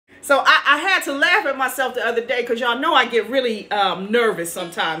So I had to laugh at myself the other day because y'all know I get really nervous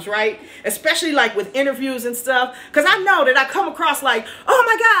sometimes, right? Especially like with interviews and stuff. Because I know that I come across like, oh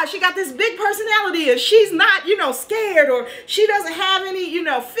my God, she got this big personality and she's not, you know, scared, or she doesn't have any, you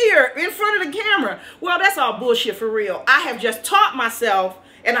know, fear in front of the camera. Well, that's all bullshit for real. I have just taught myself,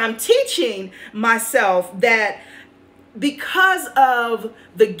 and I'm teaching myself, that because of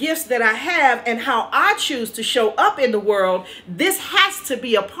the gifts that I have and how I choose to show up in the world, this has to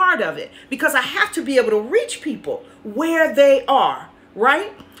be a part of it, because I have to be able to reach people where they are,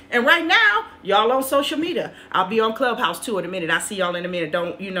 right? And right now, y'all on social media. I'll be on Clubhouse too in a minute. I'll see y'all in a minute.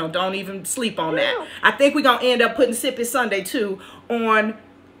 Don't even sleep on that. I think we're going to end up putting Sippy Sunday too on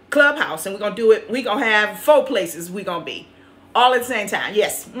Clubhouse, and we're going to do it. We're going to have 4 places we're going to be all at the same time.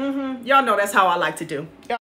 Yes. Y'all know that's how I like to do.